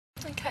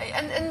Okay,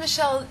 and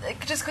Michelle,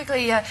 just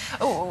quickly,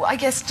 I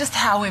guess just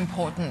how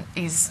important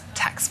is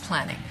tax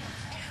planning?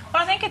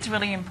 Well, I think it's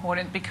really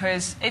important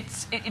because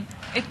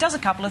it does a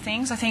couple of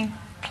things. I think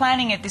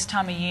planning at this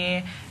time of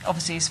year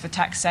obviously is for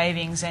tax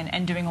savings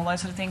and doing all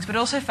those sort of things, but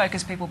also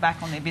focus people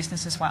back on their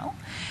business as well.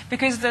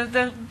 Because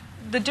the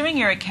doing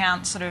your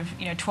account sort of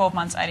 12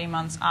 months, 18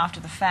 months after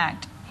the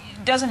fact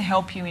doesn't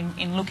help you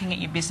in looking at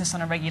your business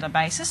on a regular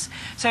basis.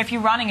 So if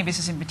you're running a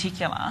business in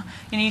particular,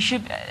 you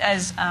should,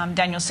 as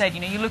Daniel said,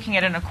 you're looking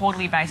at it on a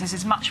quarterly basis.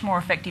 It's much more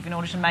effective in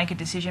order to make a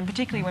decision,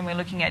 particularly when we're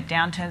looking at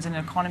downturns in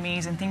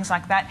economies and things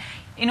like that.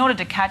 In order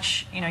to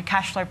catch,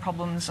 cash flow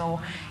problems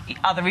or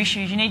other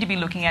issues, you need to be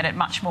looking at it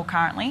much more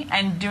currently.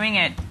 And doing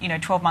it,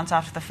 12 months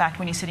after the fact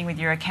when you're sitting with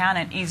your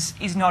accountant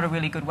is not a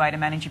really good way to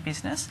manage your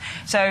business.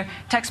 So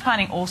tax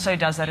planning also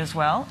does that as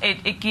well.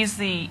 It gives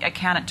the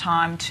accountant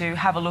time to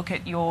have a look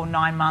at your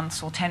 9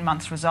 months or 10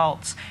 months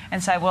results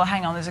and say, well,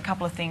 hang on, there's a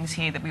couple of things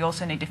here that we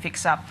also need to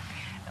fix up.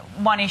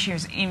 One issue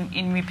is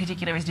in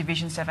particular is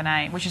Division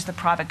 7A, which is the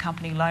private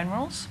company loan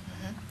rules,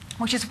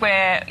 which is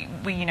where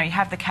you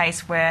have the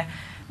case where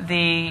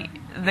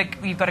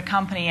you've got a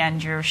company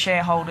and your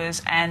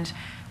shareholders, and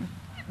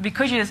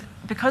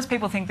because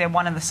people think they're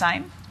one and the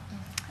same,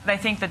 they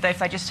think that if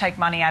they just take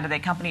money out of their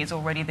company, it's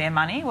already their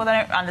money. Well, they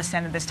don't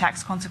understand that there's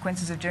tax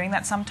consequences of doing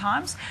that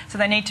sometimes. So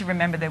they need to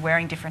remember they're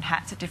wearing different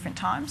hats at different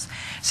times.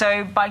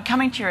 So by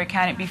coming to your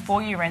accountant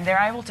before year end, they're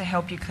able to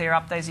help you clear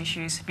up those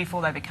issues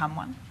before they become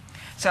one.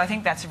 So I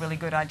think that's a really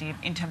good idea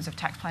in terms of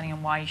tax planning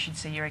and why you should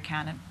see your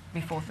accountant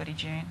before 30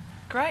 June.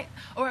 Great.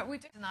 All right, we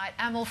do tonight.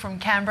 Amil from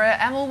Canberra.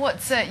 Amil,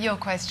 what's your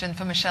question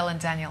for Michelle and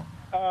Daniel?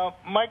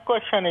 My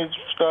question is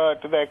to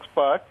the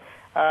expert.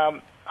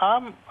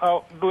 I'm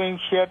doing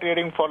share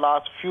trading for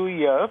last few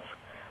years,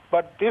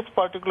 but this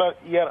particular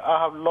year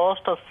I have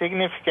lost a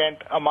significant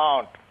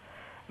amount.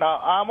 Now,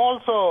 I'm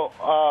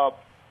also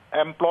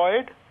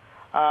employed,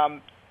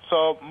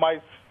 so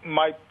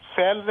my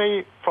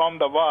salary from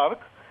the work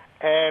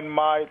and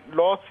my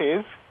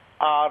losses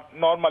are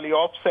normally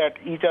offset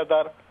each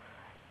other.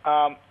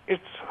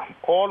 It's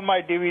all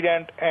my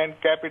dividend and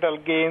capital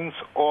gains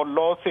or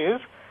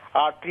losses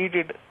are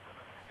treated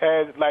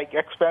as like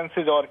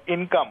expenses or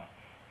income.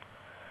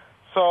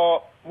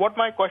 So what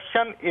my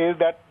question is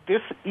that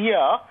this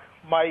year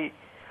my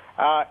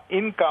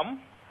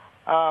income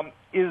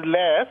is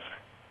less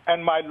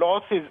and my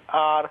losses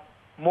are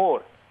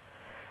more.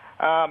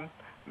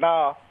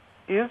 Now,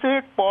 is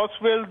it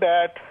possible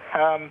that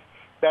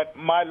that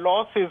my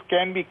losses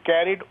can be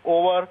carried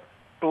over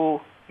to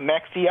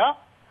next year,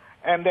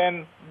 and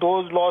then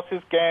those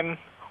losses can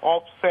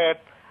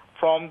offset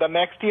from the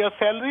next year's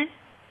salary?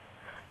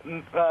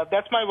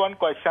 That's my one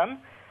question.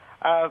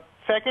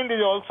 Second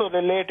is also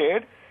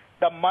related.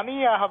 The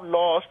money I have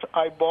lost,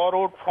 I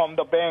borrowed from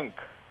the bank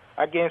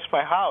against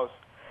my house.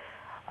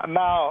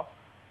 Now,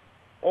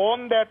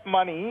 on that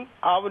money,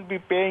 I will be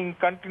paying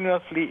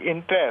continuously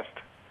interest.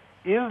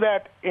 Is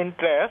that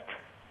interest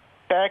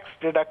tax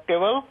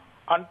deductible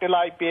until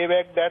I pay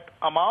back that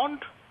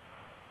amount?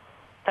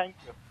 Thank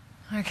you.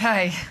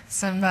 Okay,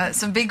 some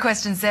big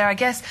questions there. I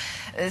guess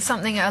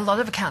something a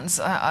lot of accountants,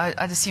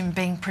 I'd assume,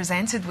 being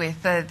presented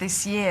with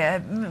this year.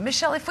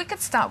 Michelle, if we could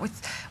start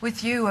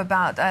with you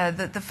about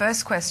the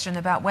first question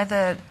about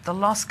whether the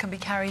loss can be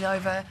carried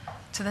over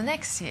to the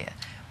next year.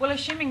 Well,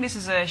 assuming this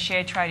is a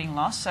share trading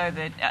loss, so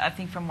that I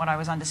think from what I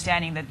was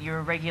understanding that you're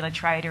a regular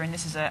trader and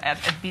this is a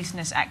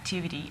business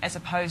activity as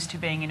opposed to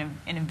being an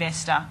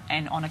investor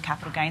and on a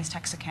capital gains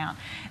tax account,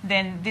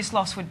 then this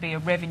loss would be a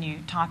revenue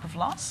type of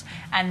loss,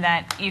 and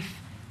that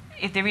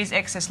if there is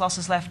excess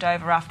losses left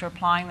over after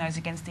applying those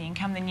against the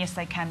income, then yes,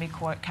 they can be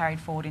carried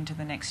forward into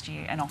the next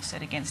year and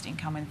offset against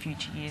income in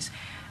future years.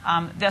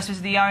 This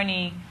was the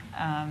only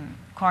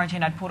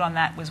quarantine I'd put on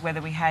that was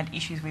whether we had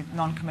issues with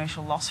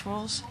non-commercial loss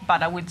rules.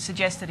 But I would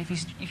suggest that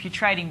if you're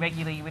trading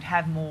regularly, you would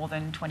have more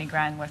than 20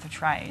 grand worth of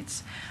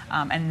trades,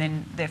 and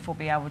then therefore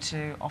be able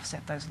to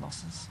offset those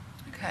losses.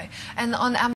 Okay, and on